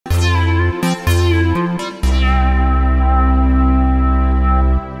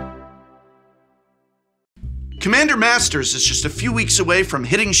Commander Masters is just a few weeks away from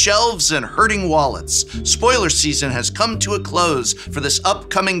hitting shelves and hurting wallets. Spoiler season has come to a close for this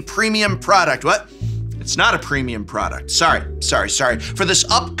upcoming premium product. What? It's not a premium product. Sorry. For this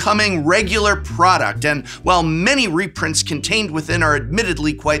upcoming regular product, and while many reprints contained within are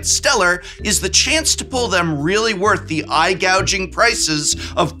admittedly quite stellar, is the chance to pull them really worth the eye-gouging prices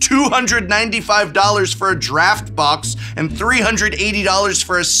of $295 for a draft box and $380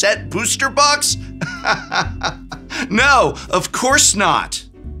 for a set booster box? No, of course not.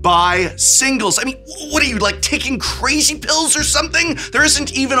 Buy singles. I mean, what are you, like taking crazy pills or something? There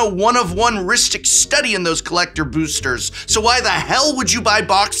isn't even a one-of-one heuristic study in those collector boosters, so why the hell would you buy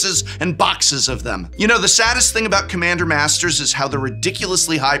boxes and boxes of them? You know, the saddest thing about Commander Masters is how the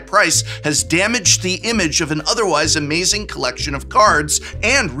ridiculously high price has damaged the image of an otherwise amazing collection of cards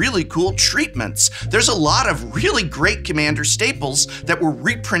and really cool treatments. There's a lot of really great Commander staples that were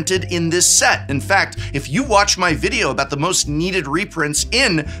reprinted in this set. In fact, if you watch my video about the most needed reprints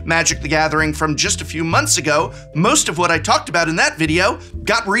in Magic the Gathering from just a few months ago, most of what I talked about in that video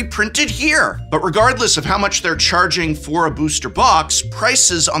got reprinted here. But regardless of how much they're charging for a booster box,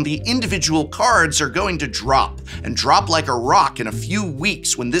 prices on the individual cards are going to drop, and drop like a rock in a few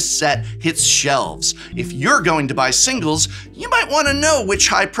weeks when this set hits shelves. If you're going to buy singles, you might want to know which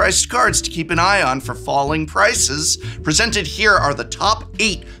high-priced cards to keep an eye on for falling prices. Presented here are the top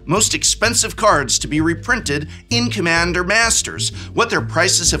 8 most expensive cards to be reprinted in Commander Masters, what their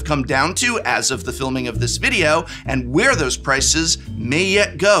prices have come down to as of the filming of this video, and where those prices may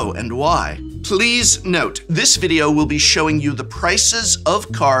yet go and why. Please note, this video will be showing you the prices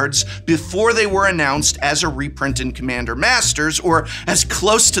of cards before they were announced as a reprint in Commander Masters, or as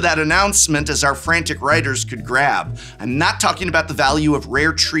close to that announcement as our frantic writers could grab. I'm not talking about the value of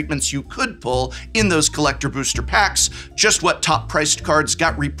rare treatments you could pull in those collector booster packs, just what top priced cards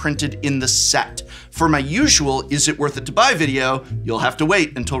got reprinted in the set. For my usual Is It Worth It to Buy video, you'll have to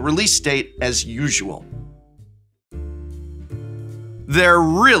wait until release date as usual. There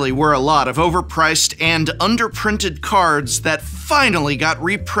really were a lot of overpriced and underprinted cards that finally got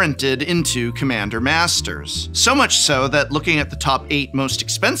reprinted into Commander Masters. So much so that looking at the top 8 most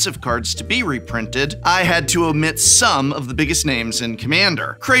expensive cards to be reprinted, I had to omit some of the biggest names in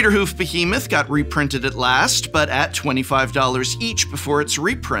Commander. Craterhoof Behemoth got reprinted at last, but at $25 each before its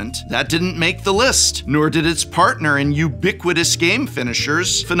reprint. That didn't make the list, nor did its partner in ubiquitous game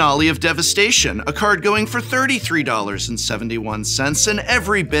finishers, Finale of Devastation, a card going for $33.71. And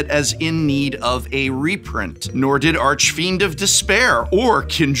every bit as in need of a reprint. Nor did Archfiend of Despair or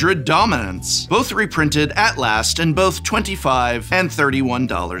Kindred Dominance. Both reprinted at last, and both $25 and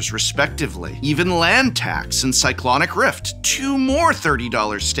 $31 respectively. Even Land Tax and Cyclonic Rift, 2 more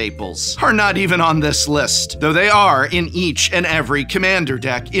 $30 staples, are not even on this list, though they are in each and every Commander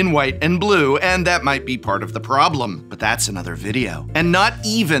deck in white and blue, and that might be part of the problem, but that's another video. And not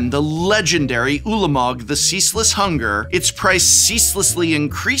even the legendary Ulamog the Ceaseless Hunger, its price ceaselessly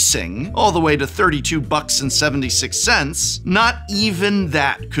increasing all the way to $32.76, not even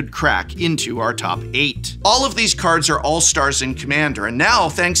that could crack into our top 8. All of these cards are all-stars in Commander, and now,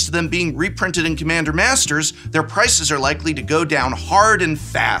 thanks to them being reprinted in Commander Masters, their prices are likely to go down hard and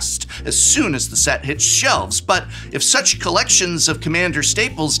fast as soon as the set hits shelves. But if such collections of Commander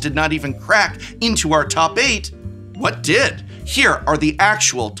staples did not even crack into our top 8, what did? Here are the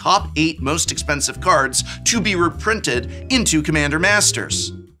actual top 8 most expensive cards to be reprinted into Commander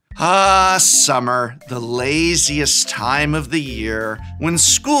Masters. Ah, summer, the laziest time of the year, when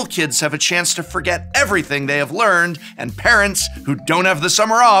school kids have a chance to forget everything they have learned, and parents who don't have the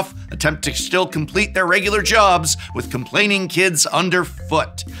summer off attempt to still complete their regular jobs with complaining kids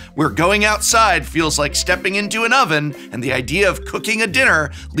underfoot. Where going outside feels like stepping into an oven, and the idea of cooking a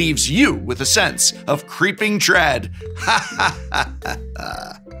dinner leaves you with a sense of creeping dread. Ha ha ha ha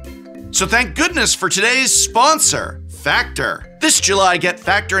ha. So thank goodness for today's sponsor, Factor. This July, get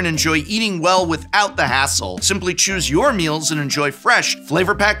Factor and enjoy eating well without the hassle. Simply choose your meals and enjoy fresh,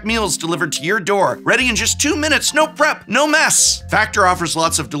 flavor-packed meals delivered to your door, ready in just 2 minutes, no prep, no mess. Factor offers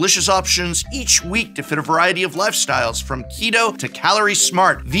lots of delicious options each week to fit a variety of lifestyles, from keto to calorie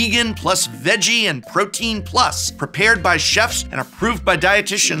smart, vegan plus veggie and protein plus. Prepared by chefs and approved by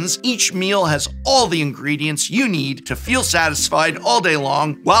dietitians, each meal has all the ingredients you need to feel satisfied all day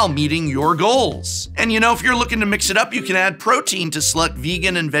long while meeting your goals. And you know, if you're looking to mix it up, you can add protein protein to select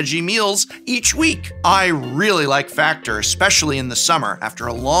vegan and veggie meals each week. I really like Factor, especially in the summer. After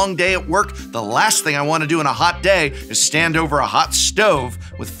a long day at work, the last thing I want to do on a hot day is stand over a hot stove.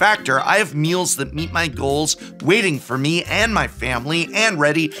 With Factor, I have meals that meet my goals waiting for me and my family and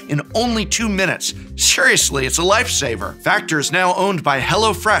ready in only 2 minutes. Seriously, it's a lifesaver. Factor is now owned by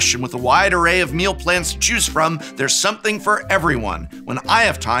HelloFresh, and with a wide array of meal plans to choose from, there's something for everyone. When I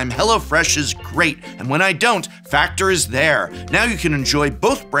have time, HelloFresh is great, and when I don't, Factor is there. Now you can enjoy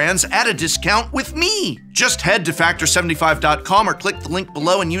both brands at a discount with me. Just head to Factor75.com or click the link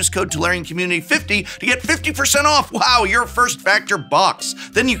below and use code TularianCommunity50 to get 50% off. Wow, your first Factor box.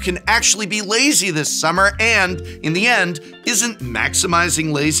 Then you can actually be lazy this summer, and in the end, isn't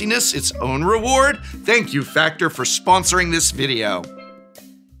maximizing laziness its own reward? Thank you, Factor, for sponsoring this video.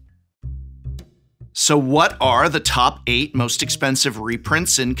 So what are the top 8 most expensive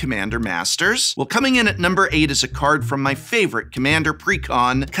reprints in Commander Masters? Well, coming in at number 8 is a card from my favorite Commander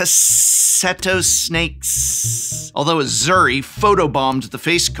Precon, Cassetto Snakes. Although Azuri photobombed the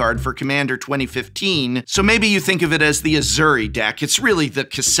face card for Commander 2015, so maybe you think of it as the Azuri deck. It's really the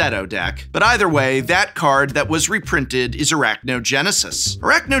Cassetto deck. But either way, that card that was reprinted is Arachnogenesis.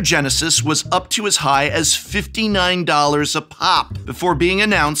 Arachnogenesis was up to as high as $59 a pop before being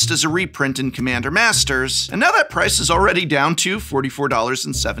announced as a reprint in Commander Masters, and now that price is already down to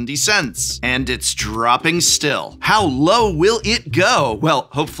 $44.70. And it's dropping still. How low will it go? Well,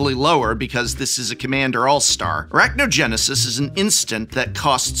 hopefully lower, because this is a Commander All-Star. Arachnogenesis is an instant that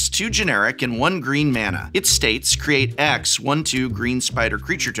costs 2 generic and 1 green mana. It states, create X 1/2 green spider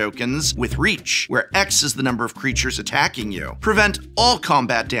creature tokens with reach, where X is the number of creatures attacking you. Prevent all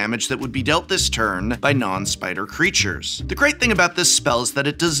combat damage that would be dealt this turn by non-spider creatures. The great thing about this spell is that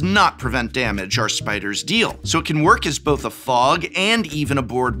it does not prevent damage our spiders deal, so it can work as both a fog and even a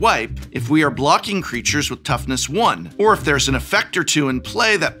board wipe if we are blocking creatures with toughness 1, or if there's an effect or 2 in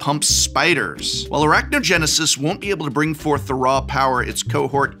play that pumps spiders. While Arachnogenesis won't be able to bring forth the raw power its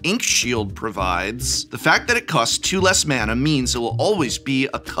cohort Ink Shield provides, the fact that it costs 2 less mana means it will always be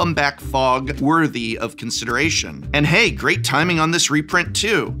a comeback fog worthy of consideration. And hey, great timing on this reprint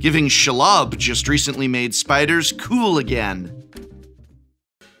too, giving Shalab just recently made spiders cool again.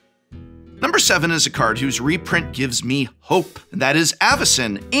 Number 7 is a card whose reprint gives me hope, and that is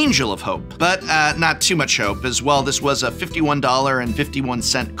Avacyn, Angel of Hope. But not too much hope, as well this was a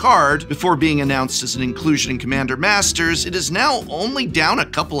 $51.51 card before being announced as an inclusion in Commander Masters. It is now only down a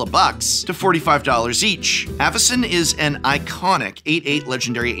couple of bucks to $45 each. Avacyn is an iconic 8/8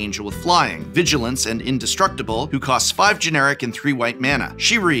 legendary angel with flying, vigilance, and indestructible, who costs 5 generic and 3 white mana.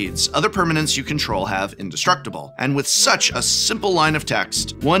 She reads, other permanents you control have indestructible. And with such a simple line of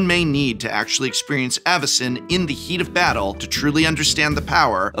text, one may need to actually experience Avacyn in the heat of battle to truly understand the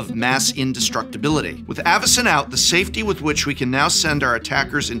power of mass indestructibility. With Avacyn out, the safety with which we can now send our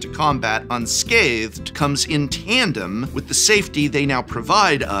attackers into combat unscathed comes in tandem with the safety they now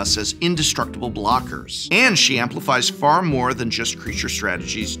provide us as indestructible blockers. And she amplifies far more than just creature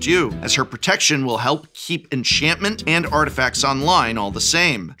strategies do, as her protection will help keep enchantment and artifacts online all the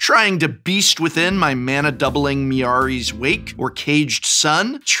same. Trying to beast within my mana doubling Miari's Wake or Caged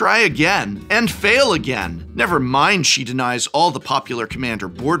Sun? Try again. And fail again. Never mind she denies all the popular Commander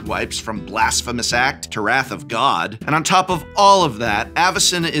board wipes from Blasphemous Act to Wrath of God. And on top of all of that,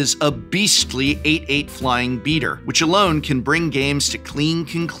 Avacyn is a beastly 8/8 flying beater, which alone can bring games to clean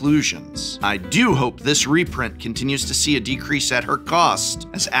conclusions. I do hope this reprint continues to see a decrease at her cost,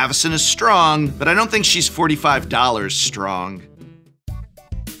 as Avacyn is strong, but I don't think she's $45 strong.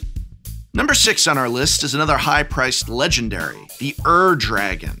 Number 6 on our list is another high-priced legendary, the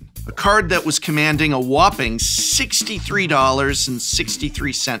Dragon. A card that was commanding a whopping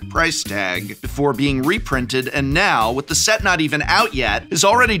 $63.63 price tag before being reprinted, and now, with the set not even out yet, is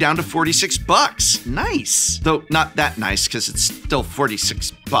already down to 46 bucks. Nice. Though not that nice, because it's still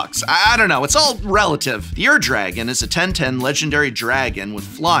 46 bucks. I don't know, it's all relative. The Dragon is a 10/10 legendary dragon with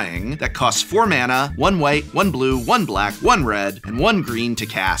flying that costs 4 mana, 1 white, 1 blue, 1 black, 1 red, and 1 green to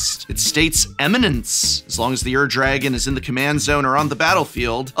cast. It states Eminence. As long as the Dragon is in the command zone or on the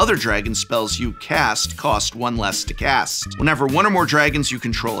battlefield, other dragon spells you cast cost 1 less to cast. Whenever 1 or more dragons you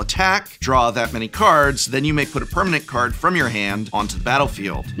control attack, draw that many cards, then you may put a permanent card from your hand onto the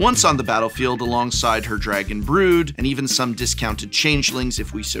battlefield. Once on the battlefield, alongside her Dragon Brood, and even some discounted changelings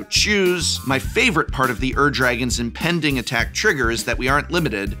if we we so choose. My favorite part of the Dragon's impending attack trigger is that we aren't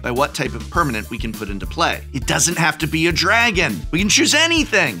limited by what type of permanent we can put into play. It doesn't have to be a dragon. We can choose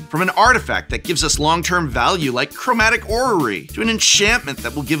anything, from an artifact that gives us long-term value like chromatic orrery, to an enchantment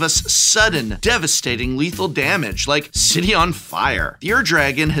that will give us sudden, devastating lethal damage like City on Fire. The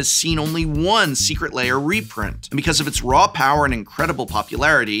Dragon has seen only one Secret Lair reprint, and because of its raw power and incredible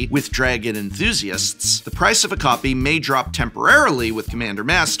popularity with dragon enthusiasts, the price of a copy may drop temporarily with Commander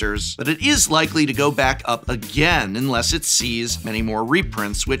Masters, but it is likely to go back up again unless it sees many more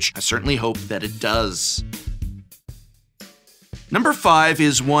reprints, which I certainly hope that it does. Number 5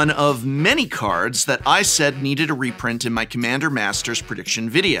 is one of many cards that I said needed a reprint in my Commander Masters prediction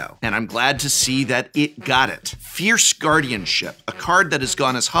video, and I'm glad to see that it got it. Fierce Guardianship, a card that has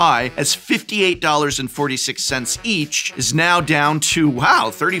gone as high as $58.46 each, is now down to, wow,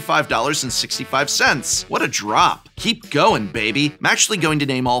 $35.65. What a drop. Keep going, baby. I'm actually going to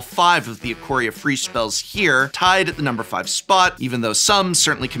name all 5 of the Ikoria free spells here, tied at the number 5 spot, even though some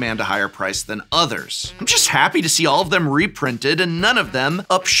certainly command a higher price than others. I'm just happy to see all of them reprinted and none of them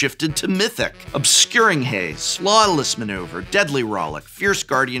upshifted to Mythic. Obscuring Haze, Lawless Maneuver, Deadly Rollick, Fierce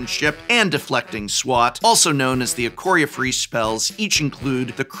Guardianship, and Deflecting Swat, also known as the Ikoria free spells, each include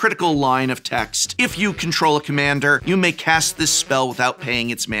the critical line of text: if you control a commander, you may cast this spell without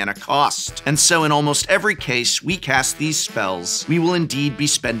paying its mana cost. And so in almost every case we cast these spells, we will indeed be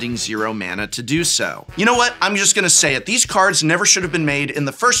spending 0 mana to do so. You know what? I'm just gonna say it. These cards never should have been made in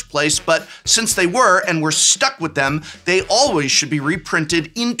the first place, but since they were and we're stuck with them, they always should be reprinted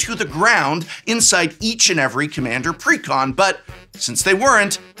into the ground inside each and every Commander Precon. But since they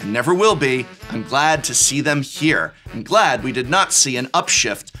weren't, and never will be, I'm glad to see them here. I'm glad we did not see an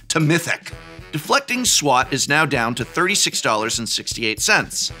upshift to Mythic. Deflecting Swat is now down to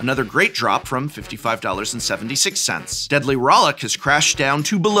 $36.68, another great drop from $55.76. Deadly Rollick has crashed down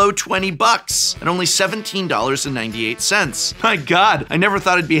to below $20 at only $17.98. My God, I never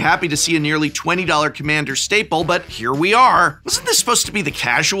thought I'd be happy to see a nearly $20 Commander staple, but here we are. Wasn't this supposed to be the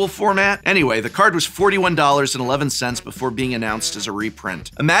casual format? Anyway, the card was $41.11 before being announced as a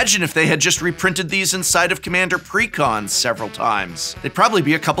reprint. Imagine if they had just reprinted these inside of Commander Precons several times. They'd probably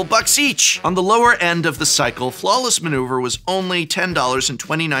be a couple bucks each. On the lower end of the cycle, Flawless Maneuver was only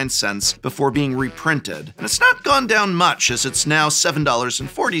 $10.29 before being reprinted, and it's not gone down much as it's now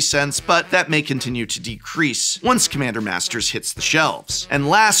 $7.40, but that may continue to decrease once Commander Masters hits the shelves. And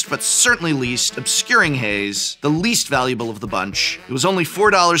last but certainly least, Obscuring Haze, the least valuable of the bunch. It was only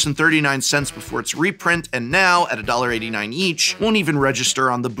 $4.39 before its reprint, and now at $1.89 each, won't even register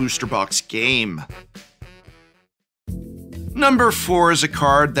on the booster box game. Number 4 is a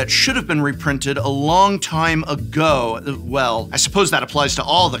card that should have been reprinted a long time ago. Well, I suppose that applies to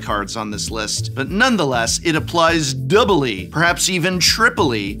all the cards on this list, but nonetheless, it applies doubly, perhaps even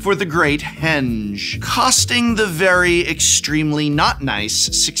triply, for the Great Henge. Costing the very extremely not nice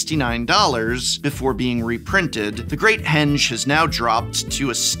 $69 before being reprinted, the Great Henge has now dropped to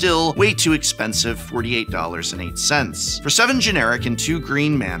a still way too expensive $48.08. For 7 generic and 2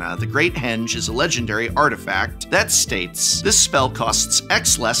 green mana, the Great Henge is a legendary artifact that states, this spell costs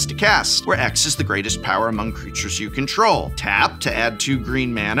X less to cast, where X is the greatest power among creatures you control. Tap to add 2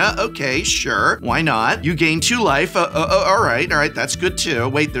 green mana. Okay, sure, why not? You gain 2 life. All right, that's good too.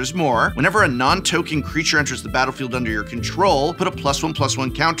 Wait, there's more. Whenever a non-token creature enters the battlefield under your control, put a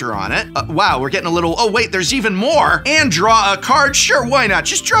 +1/+1 counter on it. Wow, we're getting a little, oh wait, there's even more. And draw a card. Sure, why not?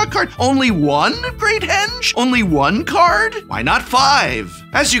 Just draw a card. Only 1 Great Henge? Only 1 card? Why not 5?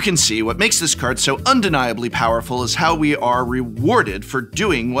 As you can see, what makes this card so undeniably powerful is how we are rewarded for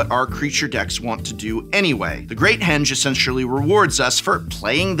doing what our creature decks want to do anyway. The Great Henge essentially rewards us for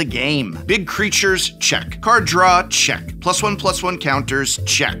playing the game. Big creatures, check. Card draw, check. +1/+1 counters,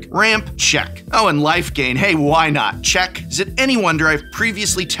 check. Ramp, check. Oh, and life gain, hey, why not? Check. Is it any wonder I've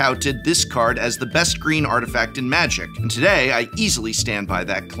previously touted this card as the best green artifact in Magic, and today I easily stand by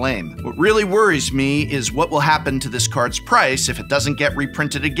that claim. What really worries me is what will happen to this card's price if it doesn't get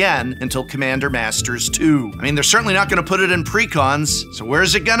reprinted again until Commander Masters 2. I mean, they're certainly not going to put it in precons, so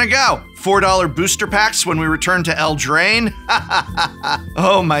where's it gonna go? $4 booster packs when we return to Eldraine?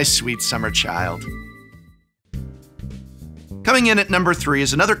 Oh, my sweet summer child. Coming in at number 3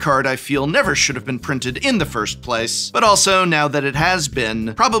 is another card I feel never should have been printed in the first place, but also, now that it has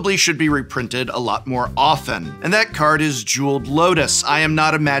been, probably should be reprinted a lot more often. And that card is Jeweled Lotus. I am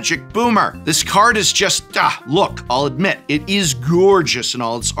not a Magic boomer. This card is just, look, I'll admit, it is gorgeous in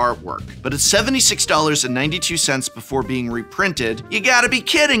all its artwork. But at $76.92 before being reprinted, you gotta be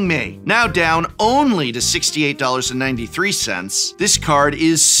kidding me. Now down only to $68.93, this card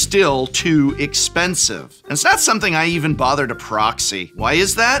is still too expensive. And it's not something I even bothered to proxy. Why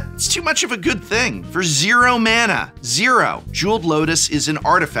is that? It's too much of a good thing. For 0 mana, 0, Jeweled Lotus is an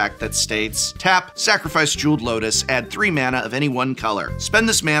artifact that states, tap, sacrifice Jeweled Lotus, add 3 mana of any one color. Spend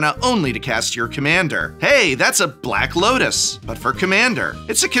this mana only to cast your commander. Hey, that's a Black Lotus, but for commander.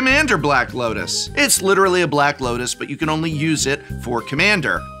 It's a commander Black Lotus. It's literally a Black Lotus, but you can only use it for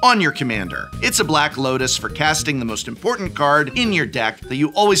commander, on your commander. It's a Black Lotus for casting the most important card in your deck that you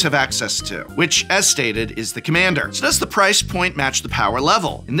always have access to, which, as stated, is the commander. So does the price point match the power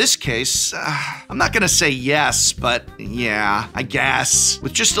level? In this case, I'm not gonna say yes, but yeah, I guess.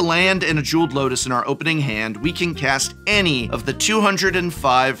 With just a land and a Jeweled Lotus in our opening hand, we can cast any of the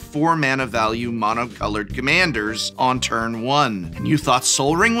 205 4 mana value monocolored commanders on turn 1. And you thought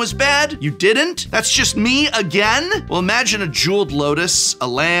Sol Ring was bad? You didn't? That's just me again? Well, imagine a Jeweled Lotus, a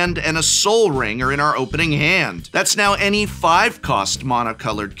land, and a Sol Ring are in our opening hand. That's now any 5-cost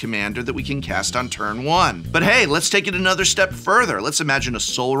monocolored commander that we can cast on turn 1. But hey, let's take it another step further. Let's imagine a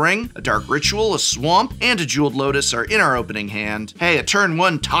Sol Ring, a Dark Ritual, a Swamp, and a Jeweled Lotus are in our opening hand. Hey, a turn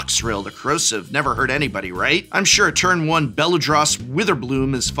 1 Toxrill, the Corrosive, never hurt anybody, right? I'm sure a turn 1 Belladros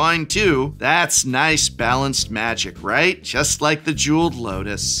Witherbloom is fine too. That's nice balanced magic, right? Just like the Jeweled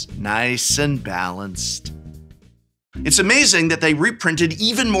Lotus. Nice and balanced. It's amazing that they reprinted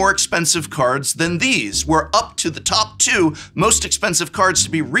even more expensive cards than these. We're up to the top 2 most expensive cards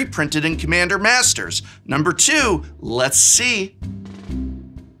to be reprinted in Commander Masters. Number 2, let's see.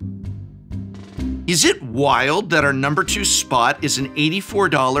 Is it wild that our number 2 spot is an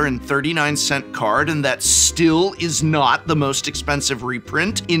 $84.39 card and that still is not the most expensive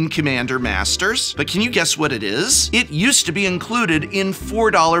reprint in Commander Masters? But can you guess what it is? It used to be included in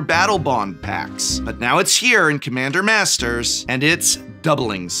 $4 Battle Bond packs, but now it's here in Commander Masters, and it's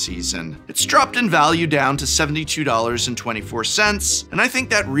Doubling Season. It's dropped in value down to $72.24, and I think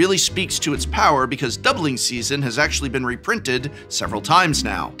that really speaks to its power because Doubling Season has actually been reprinted several times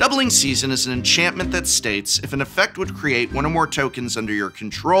now. Doubling Season is an enchantment that states if an effect would create 1 or more tokens under your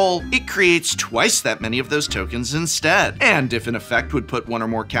control, it creates twice that many of those tokens instead. And if an effect would put 1 or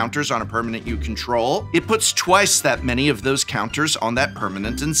more counters on a permanent you control, it puts twice that many of those counters on that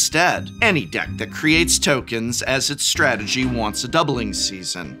permanent instead. Any deck that creates tokens as its strategy wants a Doubling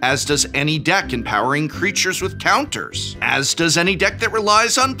Season, as does any deck empowering creatures with counters, as does any deck that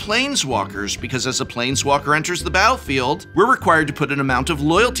relies on planeswalkers, because as a planeswalker enters the battlefield, we're required to put an amount of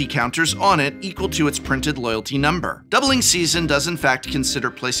loyalty counters on it equal to its printed loyalty number. Doubling Season does in fact consider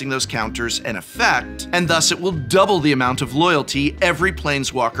placing those counters an effect, and thus it will double the amount of loyalty every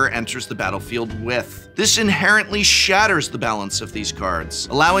planeswalker enters the battlefield with. This inherently shatters the balance of these cards,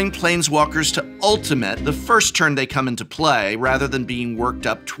 allowing planeswalkers to ultimate the first turn they come into play rather than being worked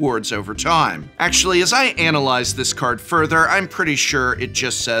up towards over time. Actually, as I analyze this card further, I'm pretty sure it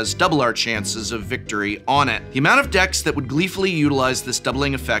just says double our chances of victory on it. The amount of decks that would gleefully utilize this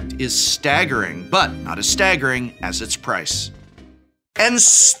doubling effect is staggering, but not as staggering as its price. And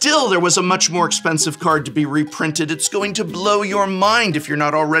still there was a much more expensive card to be reprinted. It's going to blow your mind if you're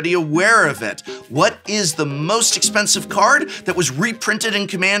not already aware of it. What is the most expensive card that was reprinted in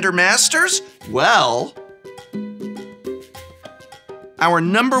Commander Masters? Well, our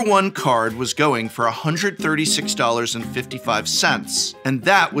number 1 card was going for $136.55, and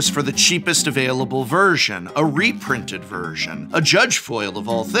that was for the cheapest available version, a reprinted version, a judge foil of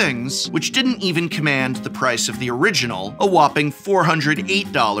all things, which didn't even command the price of the original, a whopping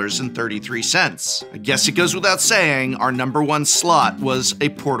 $408.33. I guess it goes without saying, our number 1 slot was a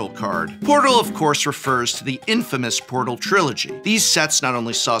Portal card. Portal, of course, refers to the infamous Portal trilogy. These sets not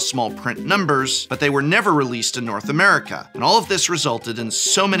only saw small print numbers, but they were never released in North America, and all of this resulted in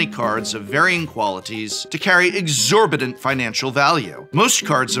so many cards of varying qualities to carry exorbitant financial value, most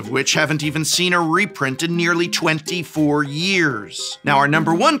cards of which haven't even seen a reprint in nearly 24 years. Now, our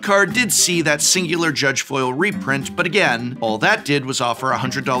number 1 card did see that singular Judge Foil reprint, but again, all that did was offer a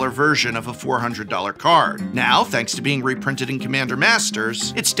 $100 version of a $400 card. Now, thanks to being reprinted in Commander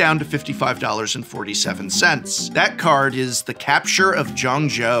Masters, it's down to $55.47. That card is the Capture of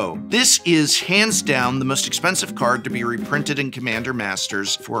Zhongzhou. This is hands down the most expensive card to be reprinted in Commander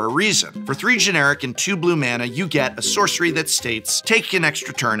Masters for a reason. For 3 generic and 2 blue mana, you get a sorcery that states, take an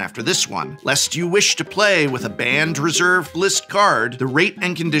extra turn after this one. Lest you wish to play with a banned reserved list card, the rate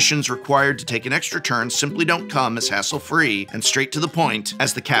and conditions required to take an extra turn simply don't come as hassle-free and straight to the point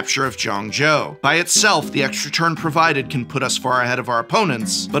as the Capture of Zhongzhou. By itself, the extra turn provided can put us far ahead of our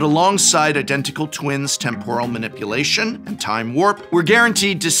opponents, but alongside Identical Twins, Temporal Manipulation, and Time Warp, we're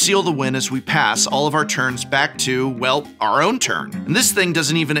guaranteed to seal the win as we pass all of our turns back to, well, our own turn. And And this thing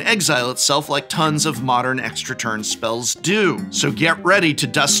doesn't even exile itself like tons of modern extra turn spells do. So get ready to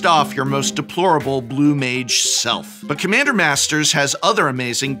dust off your most deplorable blue mage self. But Commander Masters has other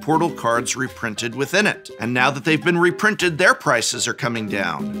amazing Portal cards reprinted within it. And now that they've been reprinted, their prices are coming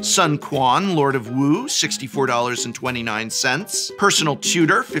down. Sun Quan, Lord of Wu, $64.29. Personal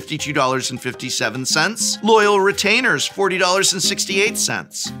Tutor, $52.57. Loyal Retainers,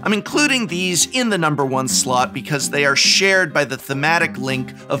 $40.68. I'm including these in the #1 slot because they are shared by the thematic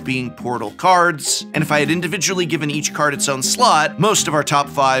link of being Portal cards, and if I had individually given each card its own slot, most of our top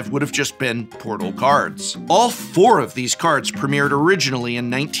 5 would have just been Portal cards. All 4 of these cards premiered originally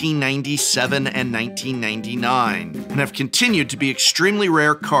in 1997 and 1999, and have continued to be extremely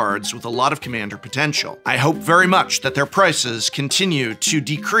rare cards with a lot of Commander potential. I hope very much that their prices continue to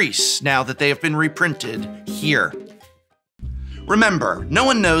decrease now that they have been reprinted here. Remember, no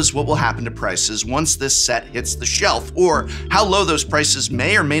one knows what will happen to prices once this set hits the shelf, or how low those prices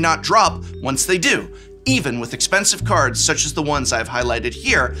may or may not drop once they do. Even with expensive cards such as the ones I've highlighted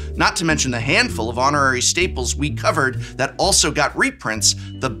here, not to mention the handful of honorary staples we covered that also got reprints,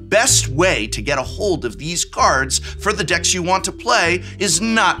 the best way to get a hold of these cards for the decks you want to play is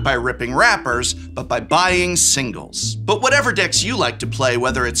not by ripping wrappers, but by buying singles. But whatever decks you like to play,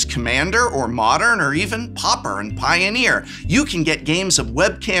 whether it's Commander or Modern or even Pauper and Pioneer, you can get games of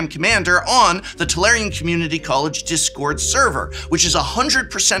Webcam Commander on the Tolarian Community College Discord server, which is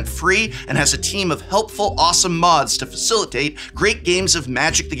 100% free and has a team of helpful, awesome mods to facilitate great games of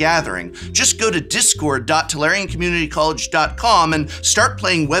Magic the Gathering. Just go to discord.tolariancommunitycollege.com and start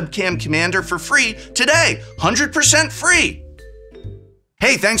playing Webcam Commander for free today. 100% free.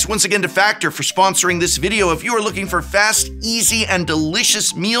 Hey, thanks once again to Factor for sponsoring this video. If you are looking for fast, easy, and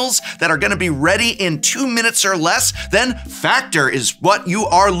delicious meals that are gonna be ready in 2 minutes or less, then Factor is what you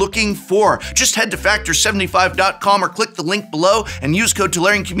are looking for. Just head to factor75.com or click the link below and use code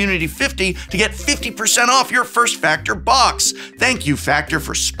TolarianCommunity50 to get 50% off your first Factor box. Thank you, Factor,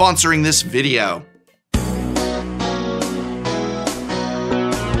 for sponsoring this video.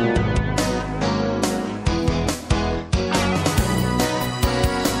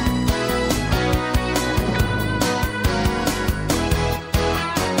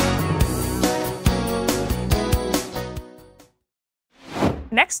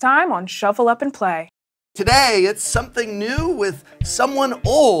 Next time on Shuffle Up and Play. Today, it's something new with someone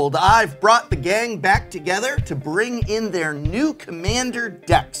old. I've brought the gang back together to bring in their new Commander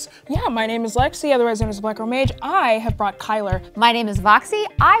decks. Yeah, my name is Lexi, otherwise known as Black Girl Mage. I have brought Kyler. My name is Voxy.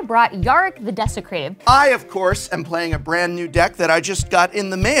 I brought Yarick the Desecrated. I, of course, am playing a brand new deck that I just got in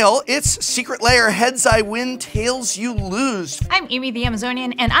the mail. It's Secret Lair Heads I Win, Tails You Lose. I'm Amy the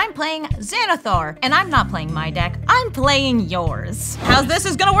Amazonian, and I'm playing Xanathar. And I'm not playing my deck, I'm playing yours. How this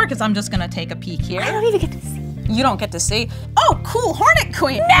is gonna work is I'm just gonna take a peek here. I don't even get to see. You don't get to see. Oh, cool, Hornet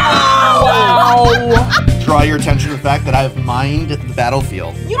Queen. No! Wow! Draw your attention to the fact that I have mined the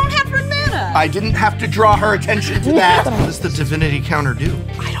battlefield. You don't have red mana. I didn't have to draw her attention to that. What does the divinity counter do?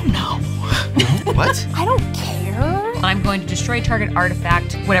 I don't know. What? I don't care. I'm going to destroy target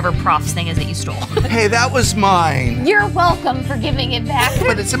artifact, whatever profs thing is that you stole. Hey, that was mine. You're welcome for giving it back.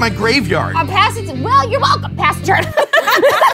 But it's in my graveyard. Pass it to, well, you're welcome. Pass the turn.